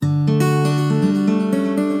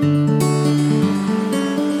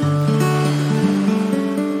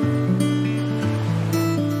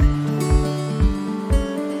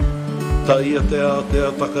ia te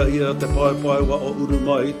taka ia te pai wa o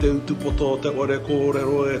urumai te utupoto te ore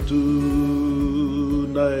kōrero e tū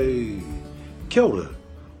nei. Kia ora.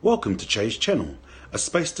 Welcome to Chase Channel, a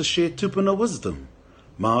space to share tupuna wisdom,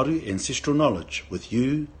 Māori ancestral knowledge with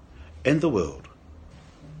you and the world.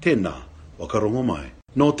 Tēnā, wakarongo mai.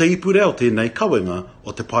 Nō te ipureo tēnei kawenga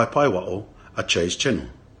o te pai wao a Chase Channel.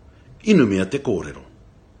 Inumia te kōrero.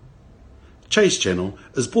 Chase Channel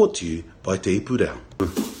is brought to you by Te Ipureo.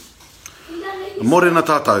 Morena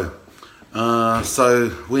tātou.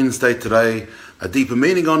 So Wednesday today, a deeper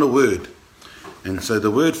meaning on a word. And so the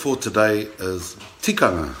word for today is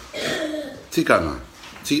tikanga. Tikanga.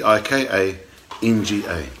 T-I-K-A-N-G-A.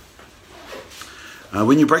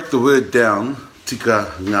 When you break the word down,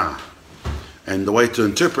 tika ngā. And the way to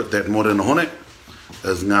interpret that morena hone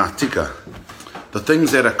is ngā tika. The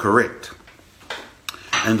things that are correct.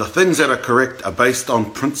 And the things that are correct are based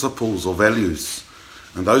on principles or values.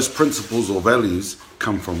 And those principles or values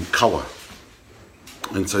come from kawa.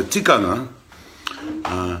 And so tikanga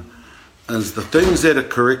is the things that are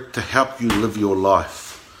correct to help you live your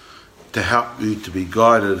life, to help you to be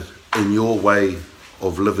guided in your way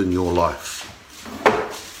of living your life.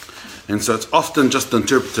 And so it's often just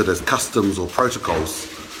interpreted as customs or protocols,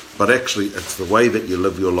 but actually it's the way that you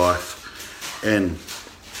live your life and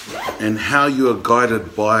how you are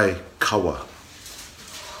guided by kawa.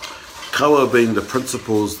 Kawa being the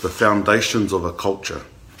principles, the foundations of a culture.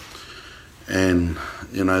 And,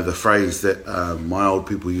 you know, the phrase that my old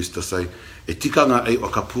people used to say, e tikanga e o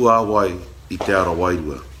ka pua wai I te ara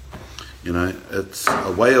wairua. You know, it's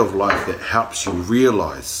a way of life that helps you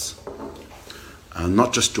realise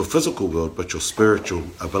not just your physical world, but your spiritual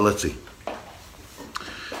ability.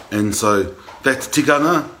 And so that's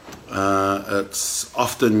tikanga. It's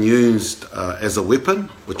often used as a weapon,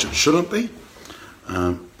 which it shouldn't be,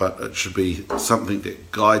 but it should be something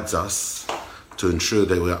that guides us to ensure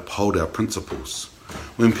that we uphold our principles.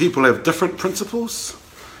 When people have different principles,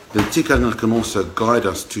 then tikanga can also guide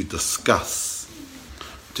us to discuss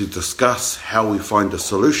how we find a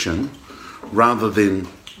solution rather than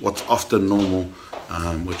what's often normal,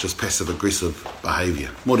 which is passive-aggressive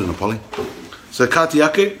behaviour. Morena, Polly. So ka ti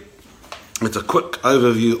ake. It's a quick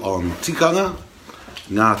overview on tikanga,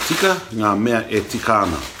 ngā tika, ngā mea e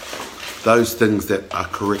tikana. Those things that are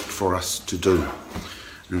correct for us to do.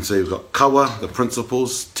 And so you've got kawa, the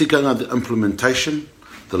principles, tikanga, the implementation,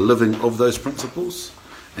 the living of those principles,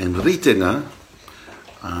 and ritenga,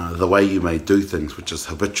 the way you may do things, which is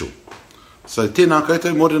habitual. So tēnā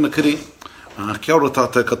koutou, morena kiri, kia ora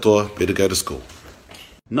tātou katoa, better go to school.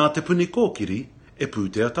 Nā te puni kōkiri e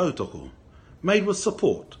pūtea tautoko, made with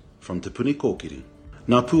support from Te Puni Kōkiri.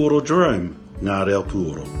 Nā Puoro Jerome, ngā reo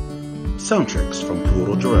Puoro. Soundtracks from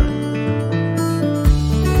Puoro Jerome.